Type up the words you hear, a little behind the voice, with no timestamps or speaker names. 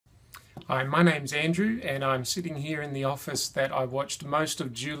Hi, my name's Andrew, and I'm sitting here in the office that I watched most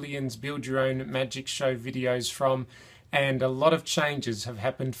of Julian's Build Your Own Magic Show videos from, and a lot of changes have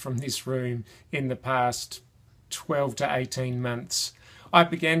happened from this room in the past 12 to 18 months. I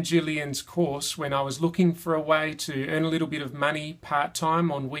began Julian's course when I was looking for a way to earn a little bit of money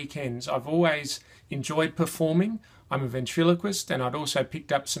part-time on weekends. I've always enjoyed performing. I'm a ventriloquist, and I'd also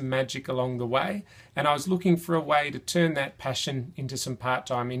picked up some magic along the way, and I was looking for a way to turn that passion into some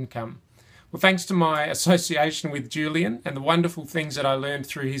part-time income. Well, thanks to my association with Julian and the wonderful things that I learned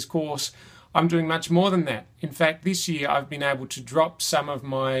through his course, I'm doing much more than that. In fact, this year I've been able to drop some of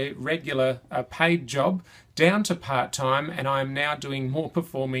my regular paid job down to part-time, and I am now doing more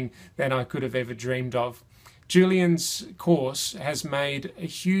performing than I could have ever dreamed of. Julian's course has made a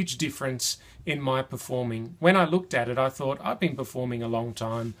huge difference in my performing. When I looked at it, I thought, I've been performing a long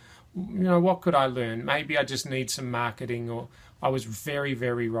time. What could I learn? Maybe I just need some marketing, or I was very,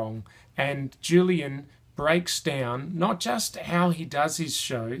 very wrong. And Julian breaks down not just how he does his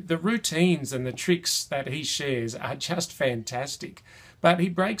show, the routines and the tricks that he shares are just fantastic, but he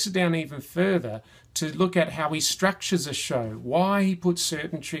breaks it down even further to look at how he structures a show, why he puts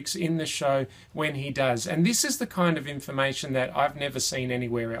certain tricks in the show when he does. And this is the kind of information that I've never seen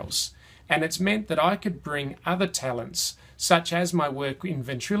anywhere else. And it's meant that I could bring other talents, such as my work in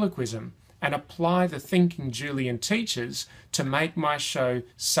ventriloquism, and apply the thinking Julian teaches to make my show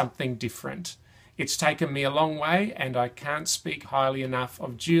something different. It's taken me a long way, and I can't speak highly enough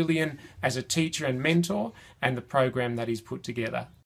of Julian as a teacher and mentor and the program that he's put together.